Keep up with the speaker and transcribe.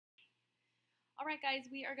All right, guys,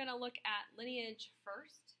 we are going to look at Lineage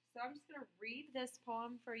first. So I'm just going to read this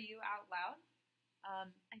poem for you out loud.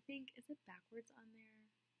 I think, is it backwards on there?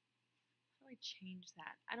 How do I change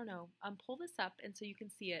that? I don't know. Pull this up and so you can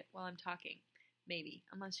see it while I'm talking. Maybe,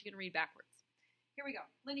 unless you can read backwards. Here we go.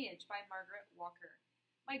 Lineage by Margaret Walker.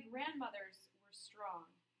 My grandmothers were strong.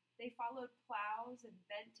 They followed plows and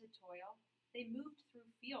bent to toil. They moved through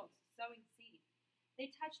fields, sowing seed. They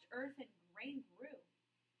touched earth and grain grew.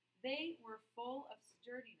 They were full of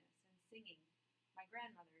sturdiness and singing. My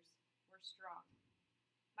grandmothers were strong.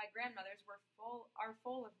 My grandmothers are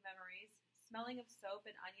full of memories, smelling of soap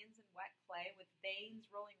and onions and wet clay, with veins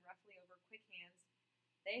rolling roughly over quick hands.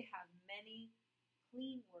 They have many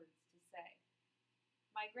clean words to say.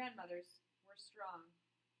 My grandmothers were strong.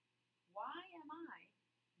 Why am I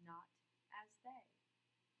not as they?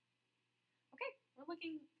 Okay, we're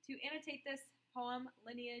looking to annotate this poem,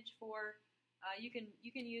 Lineage, for you can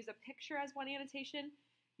use a picture as one annotation.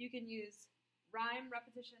 You can use rhyme,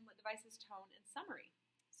 repetition, devices, tone, and summary.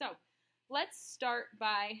 So let's start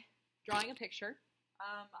by drawing a picture.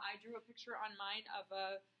 I drew a picture on mine of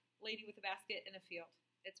a lady with a basket in a field.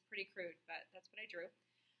 It's pretty crude, but that's what I drew.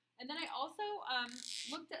 And then I also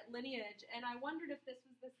looked at Lineage, and I wondered if this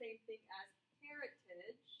was the same thing as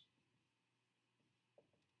heritage.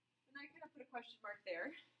 And I kind of put a question mark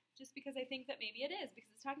there, just because I think that maybe it is,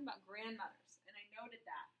 because it's talking about grandmothers, and I noted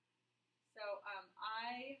that. So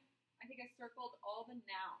I think I circled all the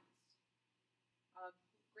nouns.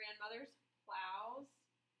 Grandmothers, plows,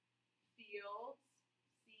 fields,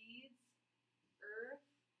 seeds, earth,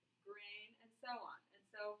 grain, and so on. And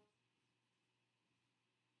so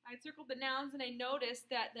I circled the nouns, and I noticed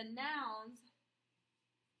that the nouns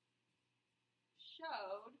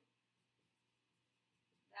showed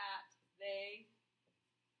that they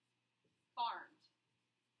farmed.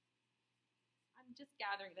 I'm just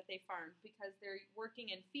gathering that they farmed because they're working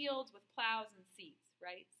in fields with plows and seeds,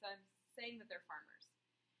 right? So I'm saying that they're farmers.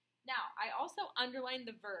 Now, I also underlined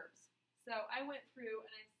the verbs. So I went through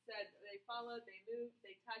and I said they followed, they moved,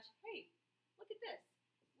 they touched. Hey, look at this.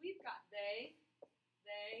 We've got they.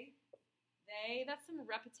 That's some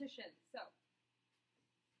repetition. So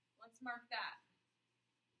let's mark that.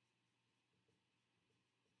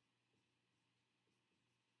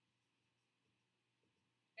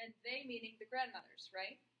 And they meaning the grandmothers,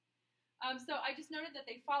 right? So I just noted that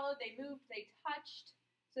they followed, they moved, they touched,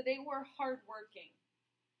 so they were hardworking.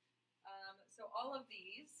 So all of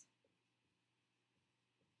these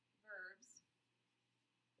verbs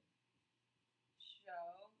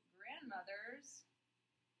show grandmothers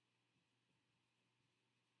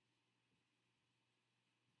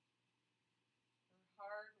were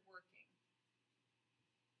hardworking.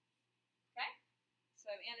 Okay?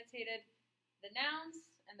 So I've annotated the nouns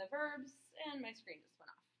and the verbs, and my screen just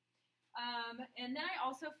went off. And then I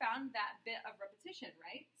also found that bit of repetition,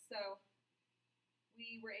 right? So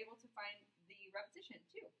we were able to find the repetition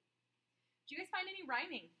too. Did you guys find any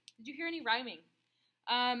rhyming? Did you hear any rhyming?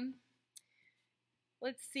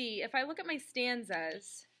 Let's see. If I look at my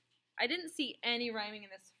stanzas, I didn't see any rhyming in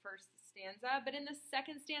this first stanza, but in the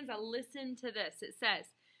second stanza, listen to this. It says,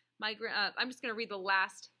 I'm just going to read the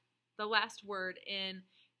last word in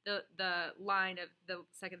the line of the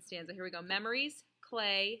second stanza. Here we go. Memories,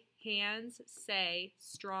 clay, hands, say,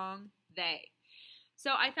 strong, they.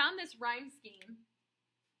 So I found this rhyme scheme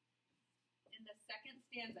in the second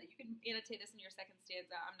stanza. You can annotate this in your second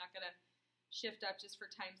stanza. I'm not going to shift up just for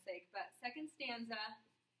time's sake, but second stanza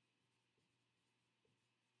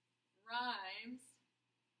rhymes,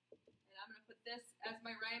 and I'm going to put this as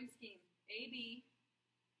my rhyme scheme. AB,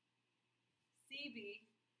 CB,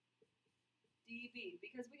 DB,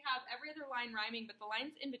 because we have every other line rhyming, but the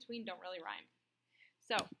lines in between don't really rhyme.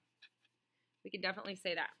 So we can definitely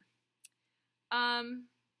say that.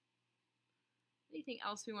 Anything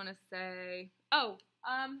else we want to say? Oh,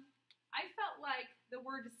 I felt like the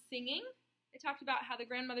word singing, it talked about how the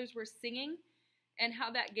grandmothers were singing and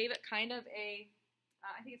how that gave it kind of a,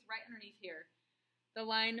 I think it's right underneath here, the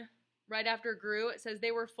line right after grew, it says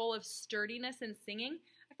they were full of sturdiness and singing.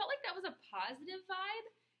 I felt like that was a positive vibe.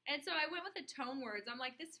 And so I went with the tone words. I'm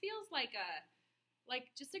like, this feels like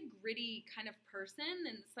just a gritty kind of person,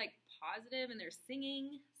 and it's like positive, and they're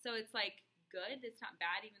singing, so it's like good. It's not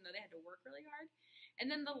bad, even though they had to work really hard. And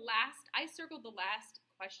then I circled the last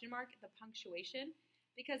question mark, the punctuation,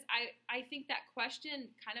 because I think that question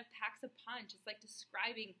kind of packs a punch. It's like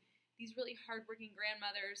describing these really hardworking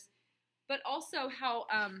grandmothers, but also how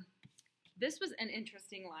this was an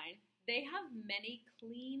interesting line. They have many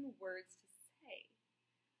clean words to say.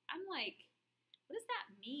 I'm like, what does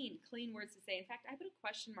that mean, clean words to say? In fact, I put a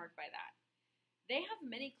question mark by that. they have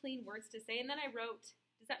many clean words to say. And then I wrote,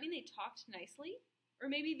 does that mean they talked nicely?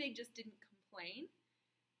 Or maybe they just didn't complain?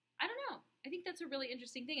 I don't know. I think that's a really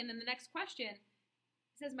interesting thing. And then the next question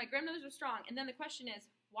says, my grandmothers were strong. And then the question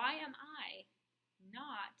is, why am I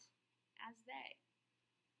not as they?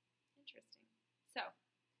 Interesting. So,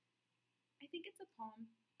 I think it's a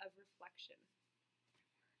poem of reflection.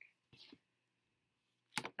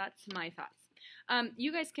 That's my thoughts.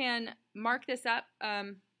 You guys can mark this up.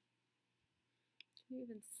 Can you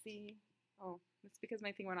even see? Oh, it's because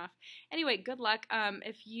my thing went off. Anyway, good luck.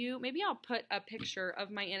 Maybe I'll put a picture of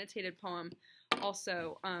my annotated poem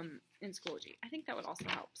also in Schoology. I think that would also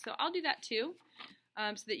help. So I'll do that too,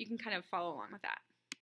 so that you can kind of follow along with that.